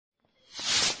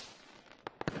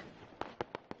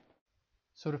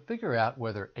So to figure out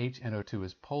whether HNO2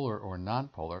 is polar or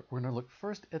nonpolar, we're going to look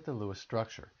first at the Lewis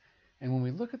structure. And when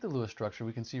we look at the Lewis structure,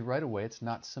 we can see right away it's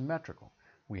not symmetrical.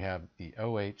 We have the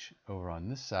OH over on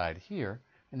this side here,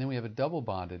 and then we have a double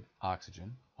bonded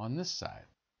oxygen on this side.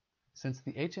 Since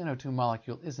the HNO2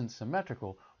 molecule isn't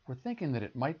symmetrical, we're thinking that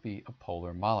it might be a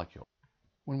polar molecule.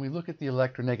 When we look at the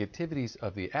electronegativities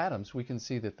of the atoms, we can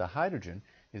see that the hydrogen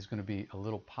is going to be a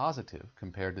little positive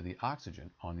compared to the oxygen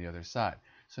on the other side.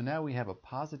 So now we have a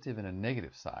positive and a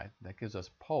negative side. That gives us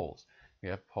poles. We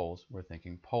have poles, we're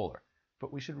thinking polar.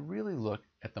 But we should really look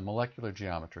at the molecular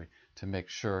geometry to make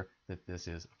sure that this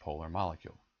is a polar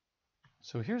molecule.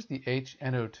 So here's the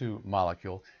HNO2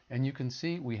 molecule, and you can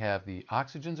see we have the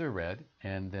oxygens are red,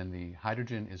 and then the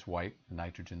hydrogen is white, the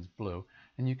nitrogen's blue,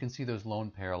 and you can see those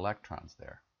lone pair electrons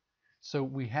there. So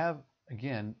we have,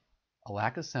 again, a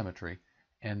lack of symmetry,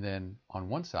 and then on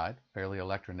one side, fairly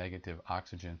electronegative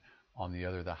oxygen, on the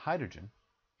other, the hydrogen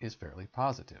is fairly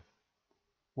positive.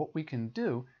 What we can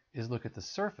do is look at the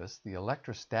surface, the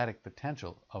electrostatic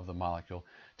potential of the molecule,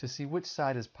 to see which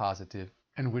side is positive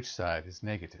and which side is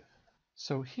negative.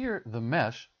 So here, the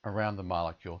mesh around the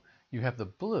molecule, you have the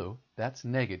blue, that's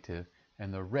negative,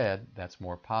 and the red, that's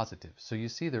more positive. So you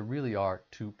see there really are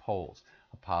two poles,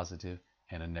 a positive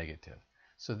and a negative.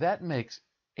 So that makes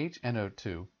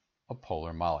HNO2 a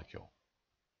polar molecule.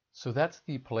 So that's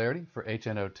the polarity for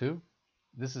HNO2.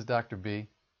 This is Dr. B,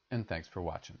 and thanks for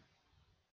watching.